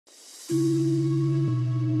Hello,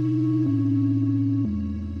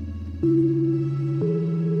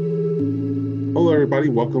 everybody.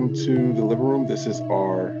 Welcome to the living room. This is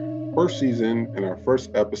our first season and our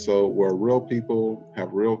first episode where real people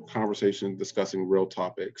have real conversations discussing real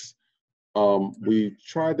topics. We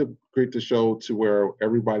tried to create the show to where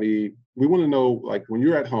we want to know, like when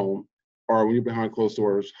you're at home or when you're behind closed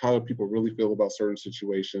doors, how do people really feel about certain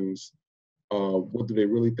situations? What do they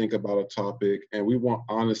really think about a topic? And we want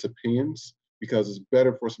honest opinions because it's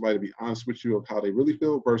better for somebody to be honest with you of how they really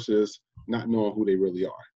feel versus not knowing who they really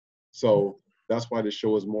are. So that's why the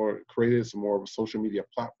show is more created. It's more of a social media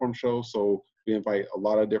platform show. So we invite a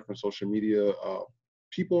lot of different social media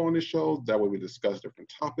people on the show. That way we discuss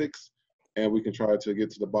different topics and we can try to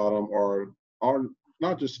get to the bottom or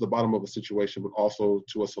not just to the bottom of a situation, but also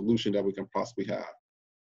to a solution that we can possibly have.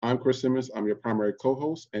 I'm Chris Simmons. I'm your primary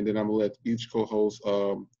co-host, and then I'm gonna let each co-host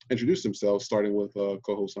introduce themselves, starting with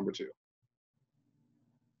co-host number 2.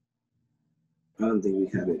 I don't think we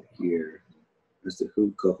have it here as to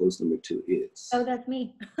who co-host number 2 is. Oh, that's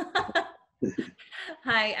me.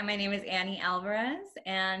 Hi, my name is Annie Alvarez,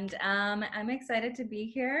 and I'm excited to be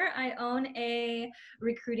here. I own a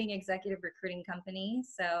executive recruiting company,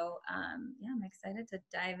 so yeah, I'm excited to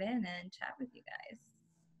dive in and chat with you guys.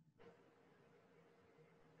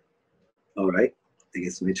 All right, I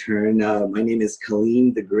guess my turn. My name is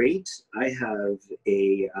Kaleem the Great. I have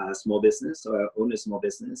a small business, so I own a small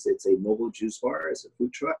business. It's a mobile juice bar, it's a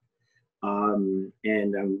food truck. And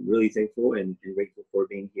I'm really thankful and grateful for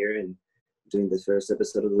being here and doing this first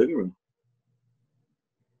episode of the living room.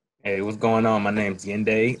 Hey, what's going on? My name's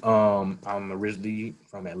Yende. I'm originally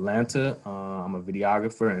from Atlanta. I'm a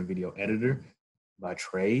videographer and video editor by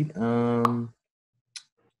trade.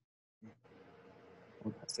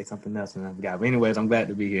 I'll say something else and I forgot. But anyways, I'm glad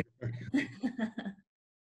to be here.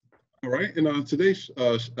 All right, in today's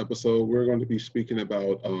episode, we're going to be speaking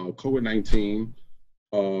about COVID-19,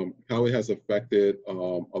 how it has affected a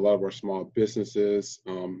lot of our small businesses,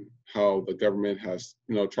 how the government has,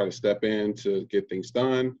 tried to step in to get things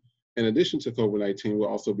done. In addition to COVID-19, we'll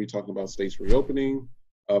also be talking about states reopening,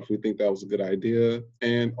 if we think that was a good idea,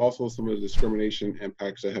 and also some of the discrimination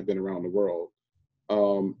impacts that have been around the world.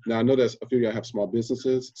 Now, I know that a few of y'all have small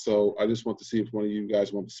businesses, so I just want to see if one of you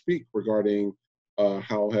guys want to speak regarding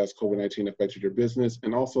how has COVID-19 affected your business,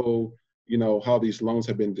 and also, how these loans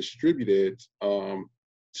have been distributed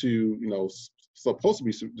to, supposed to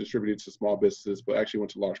be distributed to small businesses, but actually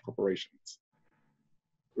went to large corporations.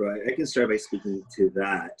 Right, I can start by speaking to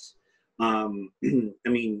that. I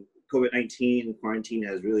mean, COVID-19 quarantine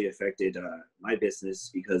has really affected my business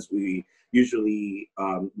because we usually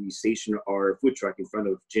we station our food truck in front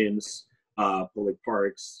of gyms, public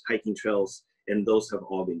parks, hiking trails, and those have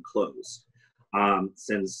all been closed.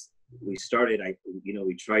 Since we started,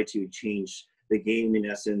 we tried to change the game in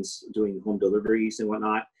essence, doing home deliveries and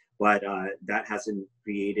whatnot, but that hasn't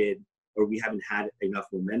created, or we haven't had enough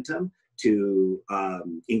momentum to,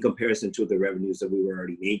 in comparison to the revenues that we were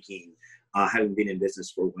already making, having been in business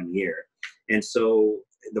for 1 year. And so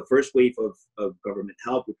the first wave of government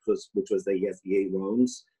help, which was the SBA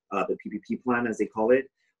loans, the PPP plan as they call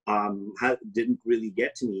it, didn't really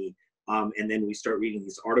get to me. And then we start reading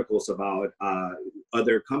these articles about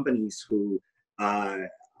other companies who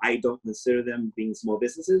I don't consider them being small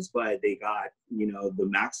businesses, but they got the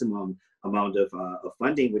maximum amount of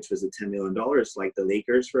funding, which was $10 million. Like the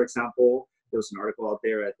Lakers, for example, there was an article out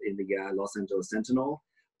there in the Los Angeles Sentinel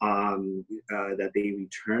that they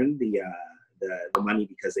returned the money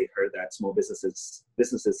because they heard that small businesses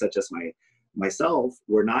such as myself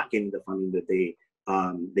were not getting the funding that they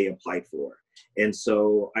applied for. And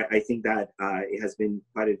so I think that it has been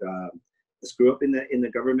quite a screw up in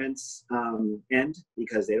the government's end,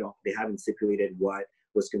 because they haven't stipulated what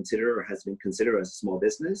was considered or has been considered as a small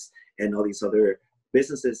business, and all these other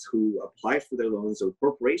businesses who applied for their loans or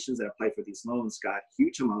corporations that applied for these loans got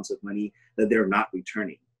huge amounts of money that they're not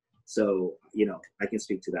returning. So I can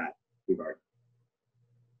speak to that regard.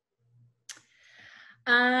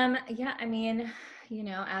 Yeah, I mean,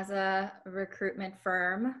 as a recruitment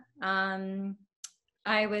firm,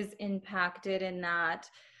 I was impacted in that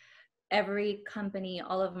every company,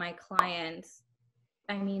 all of my clients,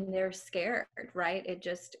 I mean, they're scared, right? It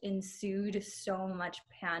just ensued so much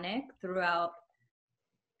panic throughout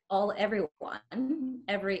everyone,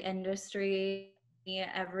 every industry,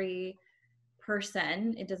 every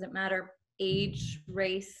person. It doesn't matter age,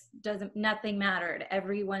 race, nothing mattered.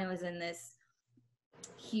 Everyone was in this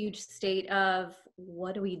huge state of,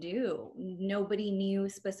 what do we do? Nobody knew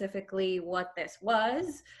specifically what this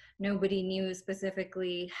was. nobody knew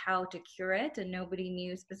specifically how to cure it, and nobody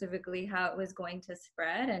knew specifically how it was going to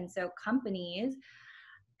spread. And so companies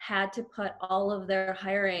had to put all of their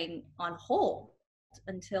hiring on hold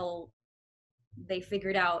until they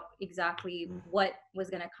figured out exactly what was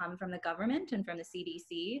going to come from the government and from the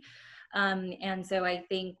CDC. And so I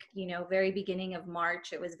think, very beginning of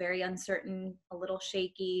March, it was very uncertain, a little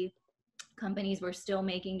shaky. Companies were still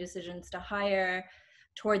making decisions to hire.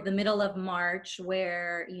 Toward the middle of March,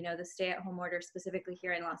 where, the stay-at-home order specifically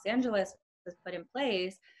here in Los Angeles was put in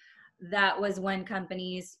place, that was when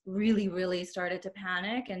companies really, really started to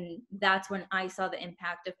panic. And that's when I saw the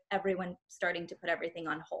impact of everyone starting to put everything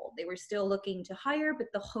on hold. They were still looking to hire, but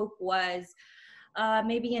the hope was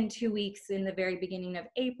maybe in 2 weeks, in the very beginning of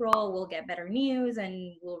April, we'll get better news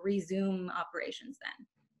and we'll resume operations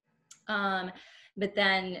then. But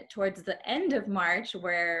then towards the end of March,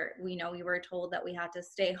 where we were told that we had to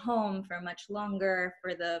stay home for much longer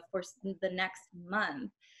for the next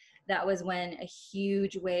month, that was when a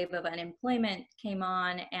huge wave of unemployment came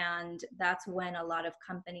on, and that's when a lot of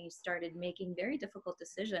companies started making very difficult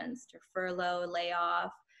decisions to furlough, lay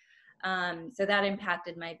off. So that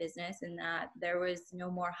impacted my business in that there was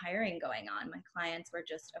no more hiring going on. My clients were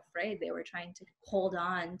just afraid. They were trying to hold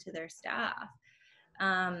on to their staff.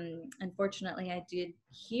 Unfortunately, I did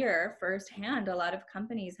hear firsthand a lot of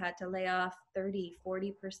companies had to lay off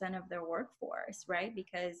 30-40% of their workforce, right?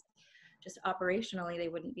 Because just operationally, they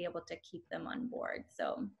wouldn't be able to keep them on board.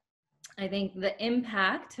 So I think the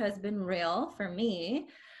impact has been real for me.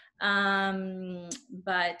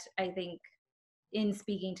 But I think in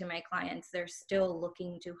speaking to my clients, they're still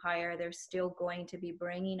looking to hire. They're still going to be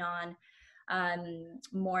bringing on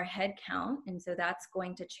more headcount. And so that's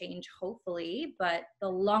going to change, hopefully. But the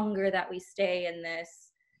longer that we stay in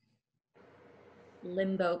this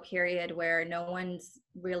limbo period where no one's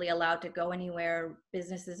really allowed to go anywhere,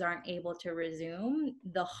 businesses aren't able to resume,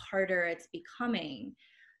 the harder it's becoming.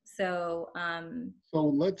 So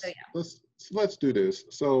let's do this.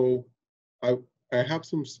 So I have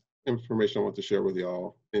some information I want to share with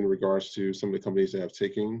y'all in regards to some of the companies that have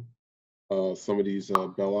taken some of these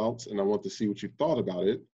bailouts, and I want to see what you thought about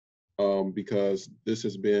it, because this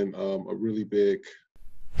has been a really big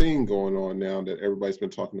thing going on now that everybody's been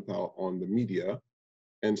talking about on the media.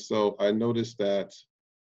 And so I noticed that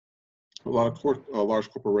a lot of large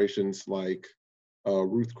corporations like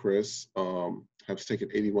Ruth Chris have taken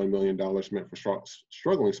 $81 million meant for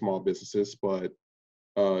struggling small businesses, but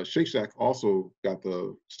Shake Shack also got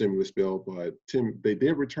the stimulus bill, but they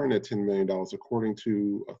did return that $10 million. According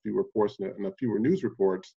to a few reports and a few news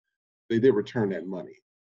reports, they did return that money.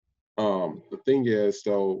 The thing is,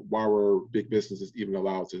 though, why were big businesses even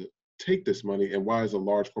allowed to take this money, and why is a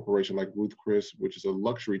large corporation like Ruth Chris, which is a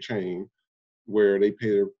luxury chain, where they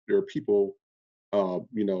pay their people,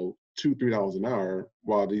 $2-3 an hour,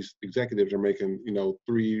 while these executives are making,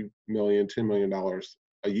 $3 million, $10 million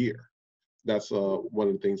a year? That's one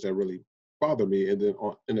of the things that really bothered me. And then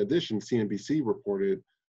in addition, CNBC reported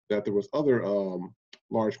that there was other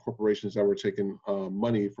large corporations that were taking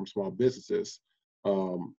money from small businesses.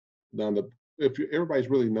 If everybody's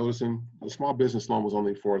really noticing, the small business loan was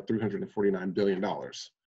only for $349 billion.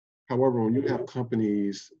 However, when you have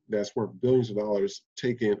companies that's worth billions of dollars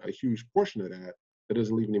taking a huge portion of that, that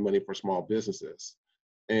doesn't leave any money for small businesses.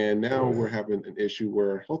 And now we're having an issue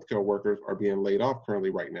where healthcare workers are being laid off currently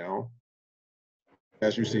right now.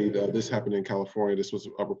 As you see, this happened in California. This was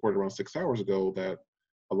reported around 6 hours ago that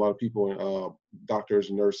a lot of people,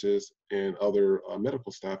 doctors, nurses, and other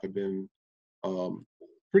medical staff have been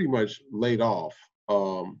pretty much laid off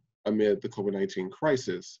amid the COVID-19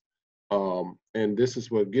 crisis. And this is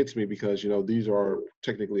what gets me, because, these are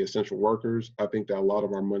technically essential workers. I think that a lot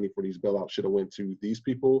of our money for these bailouts should have went to these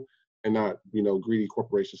people and not, greedy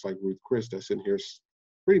corporations like Ruth Chris that's in here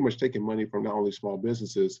pretty much taking money from not only small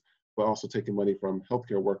businesses, but also taking money from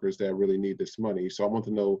healthcare workers that really need this money. So I want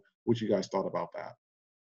to know what you guys thought about that.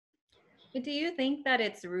 But do you think that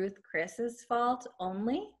it's Ruth Chris's fault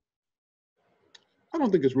only? I don't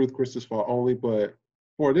think it's Ruth Chris's fault only, but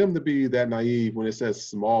for them to be that naive when it says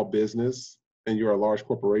small business and you're a large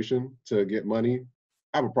corporation to get money,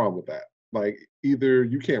 I have a problem with that. Like, either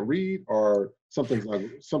you can't read or something's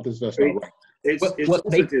just not right. It's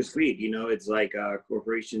also just greed, it's like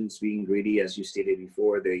corporations being greedy, as you stated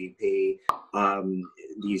before. They pay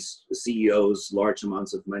these CEOs large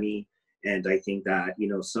amounts of money. And I think that,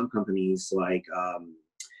 some companies like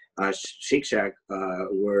Shake Shack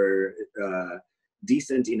were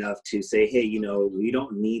decent enough to say, hey, we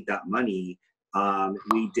don't need that money.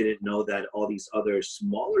 We didn't know that all these other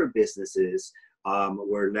smaller businesses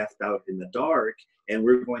were left out in the dark, and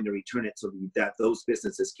we're going to return it so that those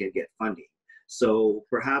businesses can get funding. So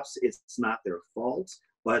perhaps it's not their fault,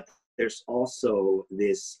 but there's also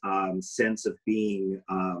this sense of being,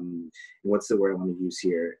 what's the word I want to use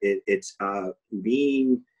here? It's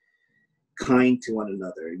being kind to one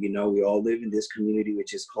another. You know, we all live in this community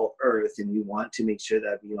which is called Earth, and we want to make sure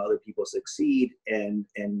that, you know, other people succeed, and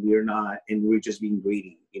we're not, and we're just being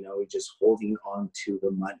greedy. You know, we're just holding on to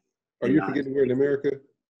the money. Are you forgetting we're in America?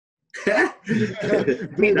 I think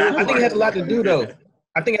it has a lot to do, though.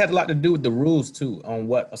 I think it has a lot to do with the rules too on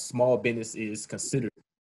what a small business is considered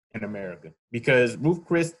in America. Because Ruth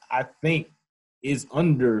Chris, I think, is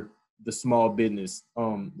under the small business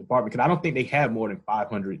department, because I don't think they have more than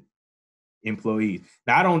 500 employees.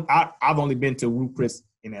 Now, I've only been to Ruth Chris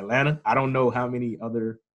in Atlanta. I don't know how many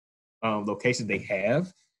other locations they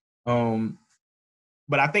have.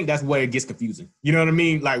 But I think that's where it gets confusing. You know what I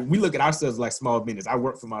mean? Like, we look at ourselves like small business. I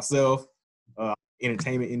work for myself,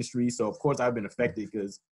 entertainment industry. So of course I've been affected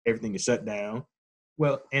because everything is shut down.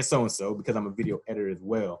 Well, and so because I'm a video editor as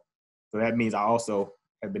well. So that means I also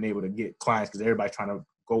have been able to get clients because everybody's trying to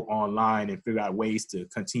go online and figure out ways to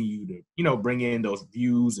continue to, you know, bring in those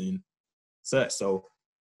views and such. So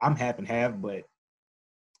I'm half and half, but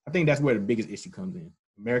I think that's where the biggest issue comes in.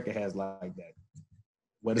 America has like that.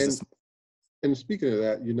 What is and speaking of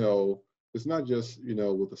that, you know, it's not just, you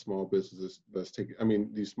know, with the small businesses that's taking, I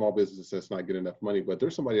mean, these small businesses that's not getting enough money, but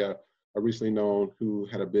there's somebody I recently known who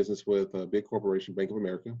had a business with a big corporation, Bank of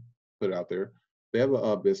America, put it out there. They have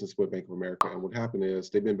a business with Bank of America, and what happened is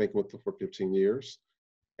they've been banking with them for 15 years,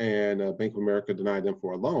 and Bank of America denied them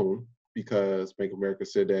for a loan because Bank of America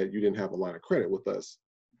said that you didn't have a line of credit with us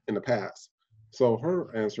in the past. So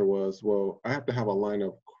her answer was, well, I have to have a line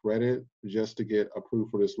of credit just to get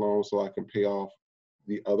approved for this loan so I can pay off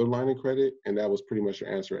the other line of credit. And that was pretty much your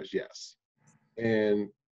answer as yes. And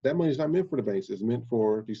that money is not meant for the banks, it's meant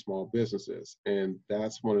for these small businesses. And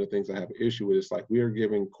that's one of the things I have an issue with. It's like we are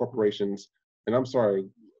giving corporations, and I'm sorry,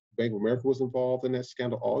 Bank of America was involved in that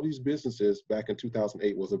scandal. All these businesses back in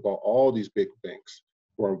 2008 was involved, all these big banks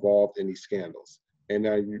were involved in these scandals. And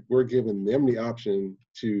now we're giving them the option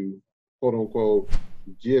to, quote unquote,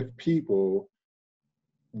 give people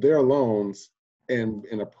their loans and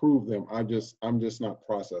approve them. I'm just not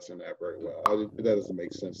processing that very well. That doesn't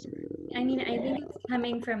make sense to me. I mean, I think it's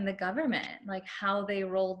coming from the government, like how they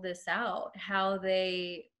rolled this out, how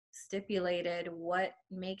they stipulated what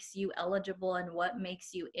makes you eligible and what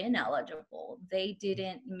makes you ineligible. They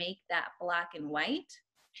didn't make that black and white.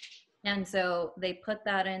 And so they put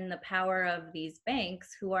that in the power of these banks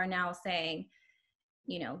who are now saying,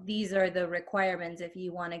 you know, these are the requirements if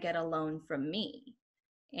you want to get a loan from me.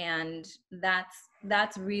 And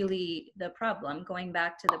that's really the problem. Going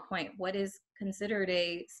back to the point, what is considered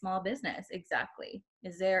a small business exactly?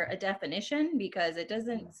 Is there a definition? Because it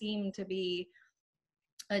doesn't seem to be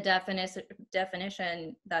a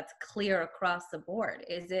definition that's clear across the board.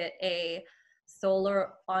 Is it a solo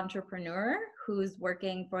entrepreneur who's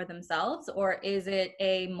working for themselves, or is it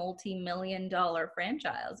a multi-million-dollar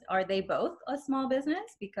franchise? Are they both a small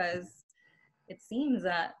business? Because it seems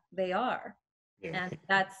that they are. Yeah.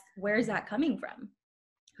 And where's that coming from?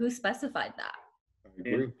 Who specified that?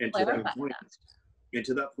 And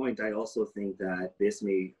to that point, I also think that this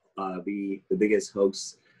may be the biggest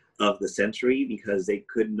hoax of the century, because they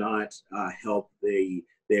could not help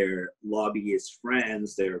their lobbyist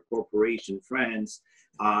friends, their corporation friends,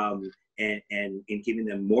 and in giving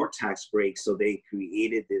them more tax breaks. So they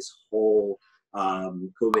created this whole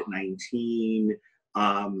COVID-19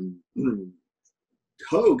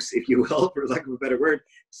 hoax, if you will, for lack of a better word,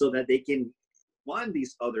 so that they can fund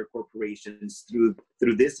these other corporations through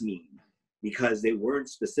this mean, because they weren't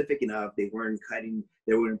specific enough. They weren't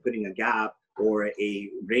putting a gap or a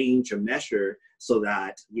range or measure so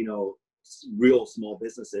that, you know, real small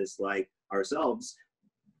businesses like ourselves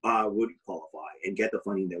would qualify and get the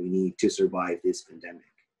funding that we need to survive this pandemic.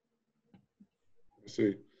 I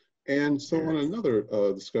see. And so on another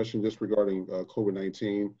discussion just regarding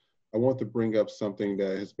COVID-19, I want to bring up something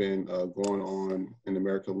that has been going on in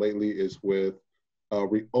America lately, is with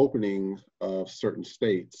reopening of certain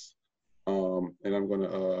states. And I'm going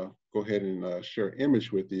to go ahead and share an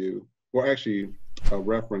image with you, or actually a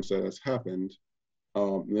reference that has happened.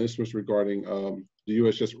 This was regarding the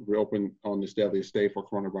U.S. just reopened on this deadliest day for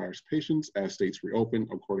coronavirus patients as states reopen,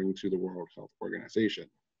 according to the World Health Organization.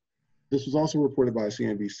 This was also reported by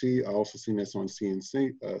CNBC. I also seen this on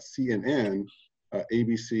CNN,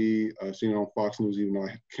 ABC, seen it on Fox News, even though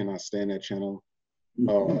I cannot stand that channel.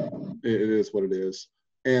 It is what it is.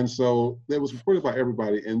 And so it was reported by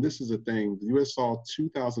everybody. And this is the thing, the US saw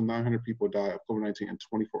 2,900 people die of COVID-19 in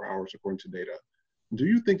 24 hours, according to data. Do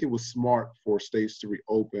you think it was smart for states to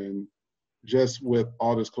reopen just with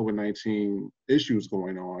all this COVID-19 issues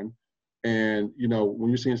going on? And, you know,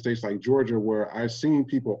 when you're seeing states like Georgia, where I've seen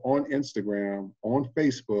people on Instagram, on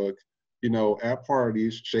Facebook, you know, at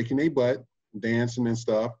parties, shaking their butt, dancing and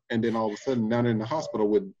stuff, and then all of a sudden down in the hospital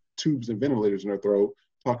with tubes and ventilators in their throat,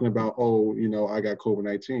 talking about, oh, you know, I got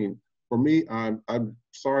COVID-19. For me, I'm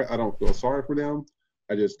sorry, I don't feel sorry for them.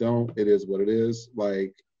 I just don't. It is what it is.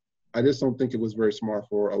 Like, I just don't think it was very smart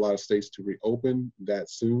for a lot of states to reopen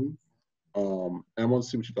that soon. And I want to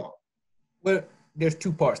see what you thought. Well, there's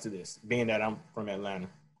two parts to this, being that I'm from Atlanta.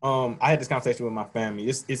 I had this conversation with my family.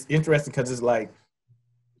 It's interesting because it's like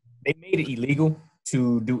they made it illegal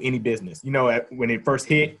to do any business. You know, when it first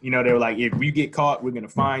hit, you know, they were like, if you get caught, we're going to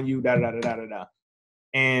fine you, da-da-da-da-da-da.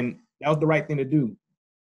 And that was the right thing to do.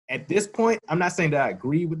 At this point, I'm not saying that I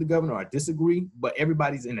agree with the governor or I disagree, but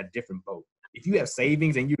everybody's in a different boat. If you have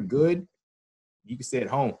savings and you're good, you can stay at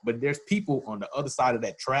home. But there's people on the other side of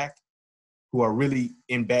that track who are really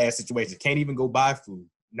in bad situations, can't even go buy food,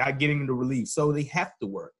 not getting the relief. So they have to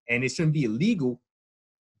work. And it shouldn't be illegal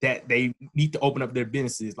that they need to open up their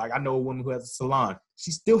businesses. Like I know a woman who has a salon.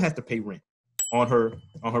 She still has to pay rent on her,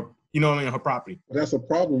 you know what I mean, on her property. That's a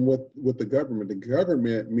problem with the government. The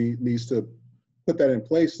government needs to put that in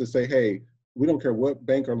place to say, hey, we don't care what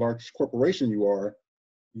bank or large corporation you are,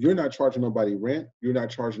 you're not charging nobody rent, you're not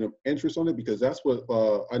charging them interest on it, because that's what,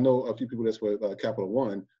 I know a few people that's with Capital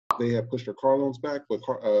One, they have pushed their car loans back, but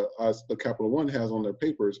the Capital One has on their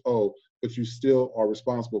papers, oh, but you still are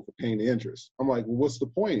responsible for paying the interest. I'm like, well, what's the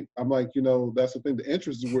point? I'm like, you know, that's the thing, the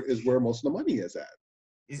interest is where most of the money is at.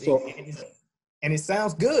 And it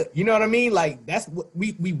sounds good. You know what I mean? Like that's what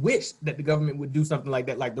we wish that the government would do something like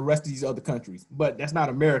that, like the rest of these other countries, but that's not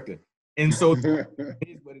America. And so it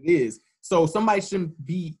is what it is. So somebody shouldn't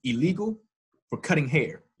be illegal for cutting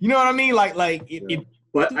hair. You know what I mean?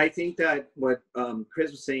 But I think that what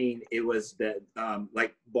Chris was saying, it was that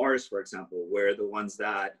like bars, for example, where the ones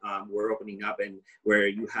that were opening up and where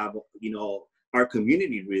you have, you know, our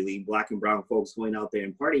community, really, Black and brown folks going out there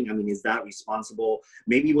and partying. I mean, is that responsible?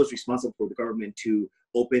 Maybe it was responsible for the government to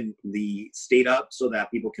open the state up so that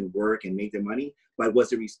people can work and make their money. But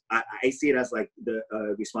was it? I see it as like the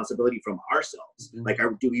responsibility from ourselves. Mm-hmm. Like,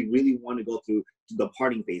 do we really want to go through the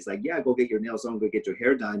partying phase? Like, yeah, go get your nails done, go get your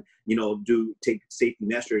hair done. You know, take safety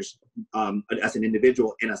measures as an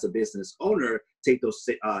individual and as a business owner. Take those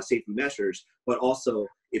safety measures. But also,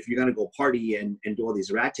 if you're gonna go party and do all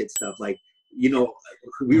these ratchet stuff, like, you know,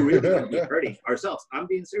 we really gonna be hurting ourselves. I'm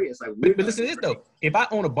being serious. Like, but listen to this though. If I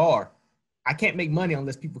own a bar, I can't make money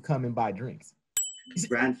unless people come and buy drinks.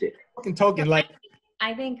 Granted. Token, like.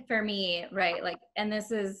 I think for me, right, like, and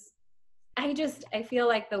this is, I feel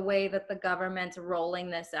like the way that the government's rolling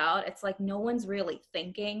this out, it's like no one's really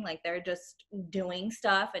thinking, like they're just doing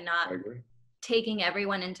stuff and not taking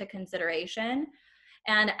everyone into consideration.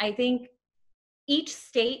 And I think each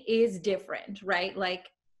state is different, right? Like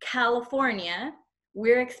California,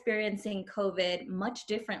 we're experiencing COVID much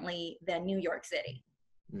differently than New York City,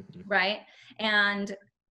 right? And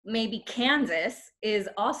maybe Kansas is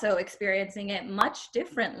also experiencing it much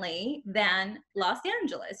differently than Los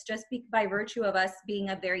Angeles, just by virtue of us being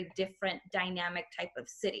a very different dynamic type of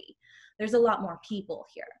city. There's a lot more people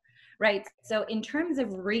here, right? So in terms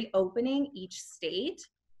of reopening each state,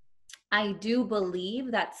 I do believe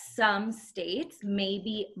that some states may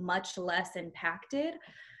be much less impacted,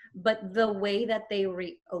 but the way that they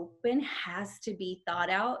reopen has to be thought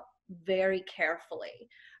out very carefully,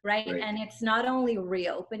 right? And it's not only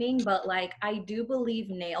reopening, but like I do believe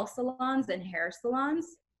nail salons and hair salons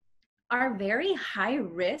are very high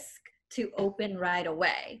risk to open right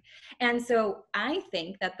away. And so I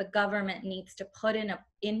think that the government needs to put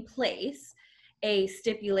in place a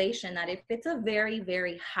stipulation that if it's a very,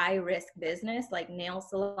 very high risk business like nail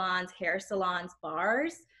salons, hair salons,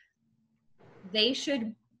 bars, they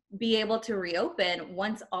should be able to reopen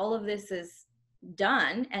once all of this is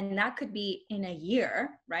done. And that could be in a year,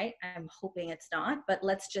 right? I'm hoping it's not, but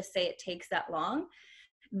let's just say it takes that long.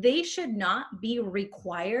 They should not be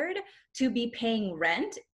required to be paying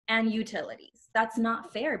rent and utilities. That's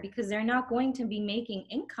not fair because they're not going to be making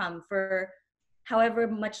income for however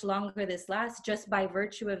much longer this lasts just by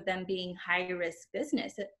virtue of them being high risk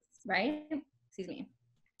businesses, right? Excuse me.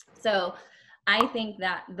 So I think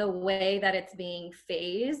that the way that it's being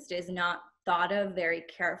phased is not thought of very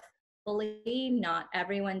carefully. Not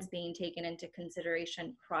everyone's being taken into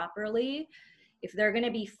consideration properly. If they're going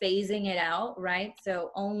to be phasing it out, right?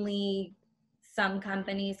 So only some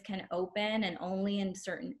companies can open and only in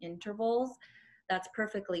certain intervals, that's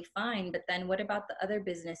perfectly fine. But then what about the other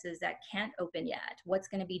businesses that can't open yet? What's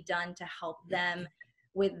going to be done to help them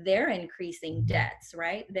with their increasing debts,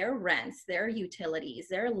 right? Their rents, their utilities,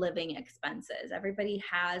 their living expenses. Everybody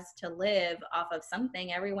has to live off of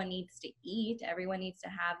something. Everyone needs to eat. Everyone needs to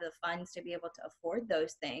have the funds to be able to afford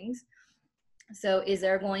those things. So is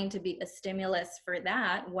there going to be a stimulus for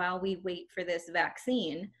that while we wait for this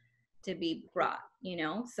vaccine to be brought, you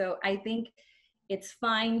know? So I think it's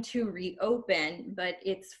fine to reopen, but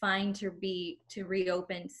it's fine to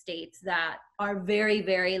reopen states that are very,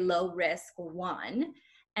 very low risk, one,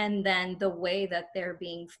 and then the way that they're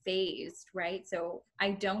being phased, right? So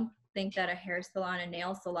I don't think that a hair salon, a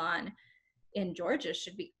nail salon in Georgia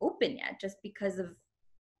should be open yet, just because of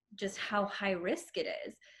just how high risk it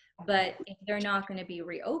is. But if they're not going to be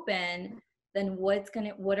reopened, then what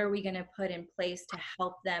are we going to put in place to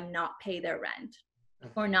help them not pay their rent?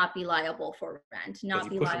 Or not be liable for rent, not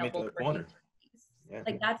be liable for utilities. Yeah.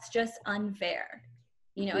 Like, that's just unfair.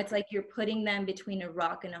 You know, it's like you're putting them between a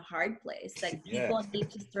rock and a hard place. Like, people need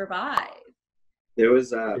to survive. There was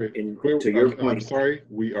to your point. I'm sorry,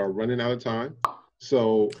 we are running out of time.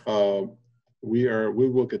 So we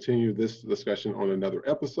will continue this discussion on another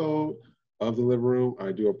episode of the Living Room.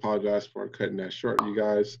 I do apologize for cutting that short, you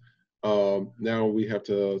guys. Now we have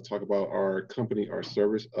to talk about our company, our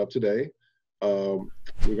service of today.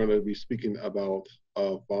 We're going to be speaking about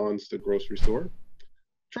Vons, the grocery store.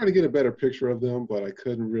 Trying to get a better picture of them, but I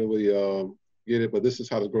couldn't really get it. But this is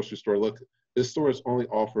how the grocery store looks. This store is only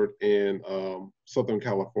offered in Southern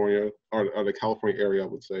California, or the California area, I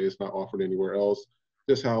would say. It's not offered anywhere else.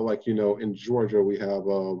 Just how, like, you know, in Georgia, we have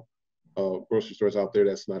grocery stores out there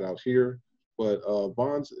that's not out here. But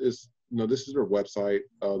Vons is, you know, this is their website.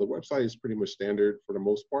 The website is pretty much standard for the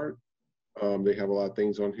most part. They have a lot of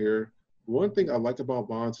things on here. One thing I like about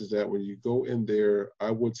Vons is that when you go in there,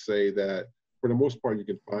 I would say that for the most part, you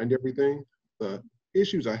can find everything. The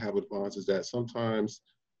issues I have with Vons is that sometimes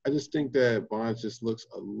I just think that Vons just looks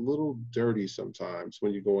a little dirty sometimes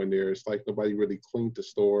when you go in there. It's like nobody really cleaned the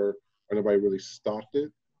store or nobody really stocked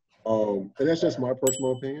it. And that's just my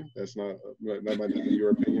personal opinion. That's not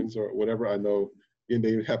your opinions or whatever. I know you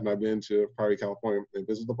may have not been to probably California and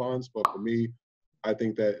visit the Vons, but for me, I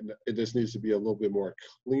think that it just needs to be a little bit more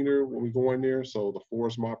cleaner when we go in there. So the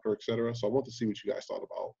floors mopped, et cetera. So I want to see what you guys thought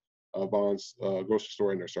about Vons grocery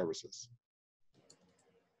store and their services.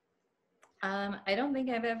 I don't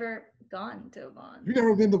think I've ever gone to a Vons. You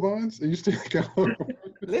never been to Vons? Are you still in California?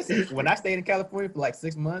 Listen, when I stayed in California for like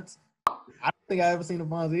 6 months, I don't think I ever seen a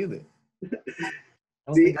Vons either.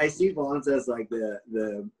 I see Vons as like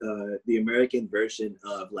the American version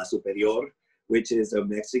of La Superior, which is a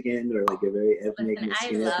Mexican or like a very ethnic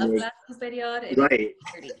Mexican. I love La Superior. Right.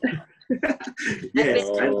 Yes,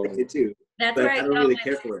 I like it too. That's but where I don't really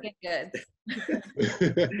care for it.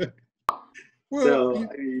 Good. Well, so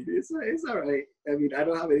I mean, it's all right. I mean, I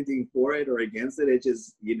don't have anything for it or against it. It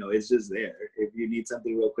just, you know, it's just there. If you need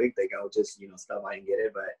something real quick, like I'll just, you know, stop by and get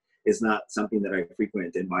it. But it's not something that I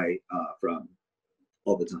frequent and buy from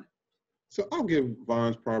all the time. So I'll give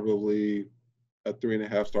Vons probably a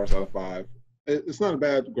 3.5 stars out of 5. It's not a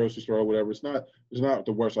bad grocery store or whatever. It's not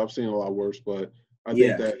the worst. I've seen a lot worse, but I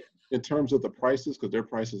think that in terms of the prices, because their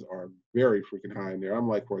prices are very freaking high in there. I'm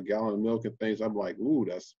like, for a gallon of milk and things, I'm like, ooh,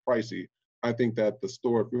 that's pricey. I think that the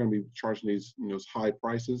store, if you're going to be charging these, you know, high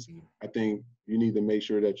prices, I think you need to make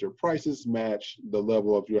sure that your prices match the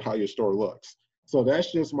level of how your store looks. So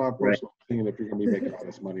that's just my personal opinion. If you're going to be making all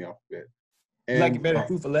this money off of it, and, you like it better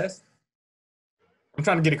food for less? I'm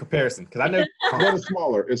trying to get a comparison because I know. But it's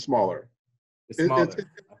smaller. It's smaller. It's smaller. It's a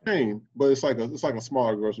chain, but it's like a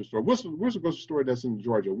smaller grocery store. Where's the grocery store that's in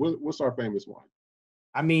Georgia? What's our famous one?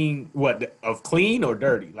 I mean, what, of clean or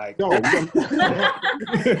dirty? Like no,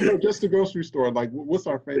 just the grocery store. Like, what's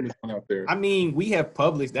our famous one out there? I mean, we have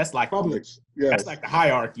Publix. That's like Publix. Yeah, that's like the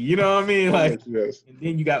hierarchy. You know what I mean? Like, yes. And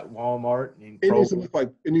then you got Walmart and it needs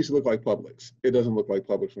to look like Publix. It doesn't look like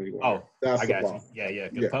Publix when you go. Oh, that's I got you. Yeah.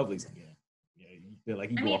 Publix. Yeah. You feel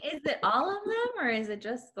like I mean, is it all of them or is it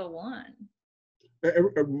just the one?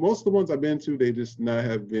 Most of the ones I've been to, they just not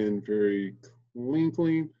have been very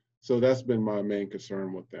clean. So that's been my main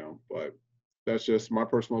concern with them. But that's just my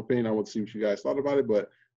personal opinion. I want to see what you guys thought about it.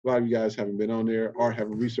 But a lot of you guys haven't been on there or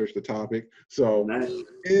haven't researched the topic. So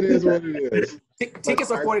it is what it is.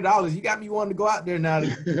 Tickets are $40. You got me wanting to go out there now.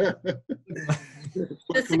 Just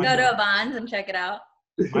to go to a Vons and check it out.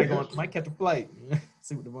 Might catch a flight.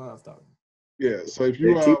 See what the Vons talking. Yeah. So if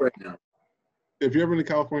you're ever in the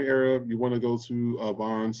California area, you want to go to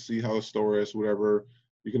Vons, see how the store is, whatever,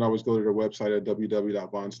 you can always go to their website at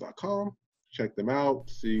www.vons.com. check them out,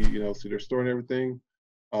 see see their store and everything,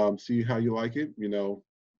 see how you like it. You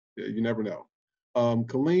never know.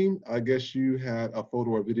 Colleen, I guess you had a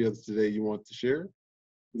photo or video today you want to share.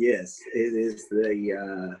 Yes, it is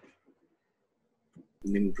the.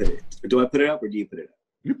 Let me put it. Do I put it up or do you put it up?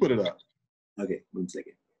 You put it up. Okay, 1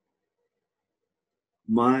 second.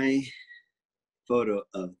 My photo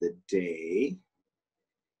of the day.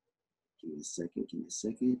 Give me a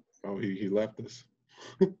second. Oh, he left us.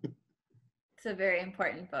 It's a very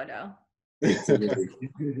important photo. It's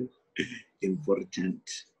very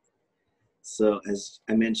important. So as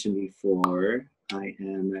I mentioned before, I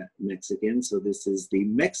am Mexican. So this is the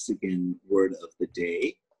Mexican word of the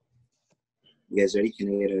day. You guys ready? Can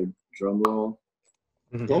I get a drum roll?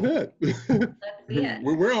 Go ahead. Let's see it.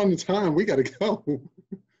 We're on the time. We got to go.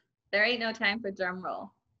 There ain't no time for drum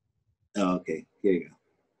roll. Oh, okay. Here you go.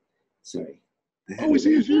 Sorry. Oh, we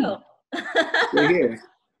see you. Right here.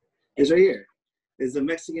 It's right here. It's the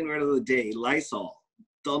Mexican word of the day, Lysol.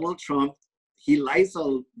 Donald Trump, he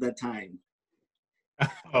Lysol that time.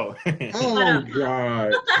 Oh. Oh,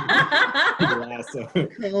 God.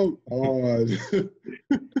 Come on.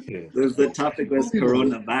 The topic was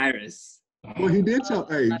coronavirus. Well, he did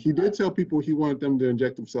tell people he wanted them to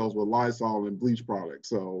inject themselves with Lysol and bleach products.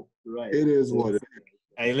 So Right. it is what it is.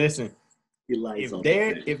 Hey, listen.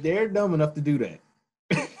 If they're dumb enough to do that,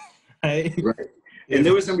 right? And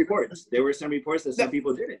there were some reports. That some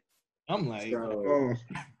people did it. I'm like, so,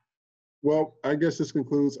 well, I guess this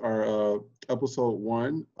concludes our episode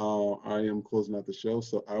 1. I am closing out the show,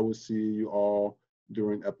 so I will see you all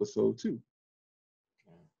during episode 2.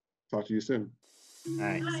 Talk to you soon. all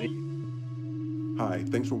right, see you. Hi,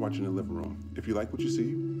 thanks for watching The Living Room. If you like what you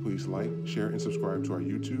see, please like, share, and subscribe to our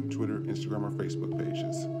YouTube, Twitter, Instagram, or Facebook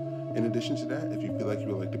pages. In addition to that, if you feel like you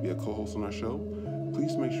would like to be a co-host on our show,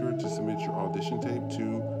 please make sure to submit your audition tape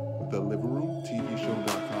to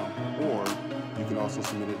thelivingroomtvshow.com, or you can also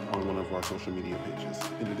submit it on one of our social media pages.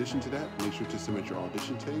 In addition to that, make sure to submit your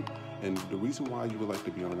audition tape and the reason why you would like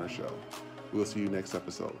to be on our show. We'll see you next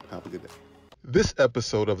episode. Have a good day. This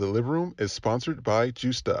episode of The Living Room is sponsored by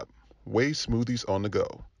Juiced Up, Way Smoothies on the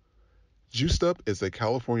Go. Juiced Up is a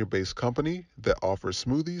California-based company that offers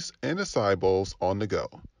smoothies and acai bowls on the go.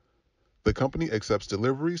 The company accepts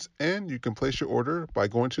deliveries, and you can place your order by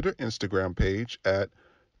going to their Instagram page at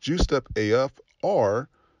JuicedUpAF, or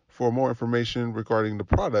for more information regarding the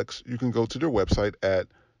products, you can go to their website at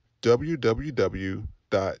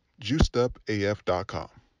www.juicedupaf.com.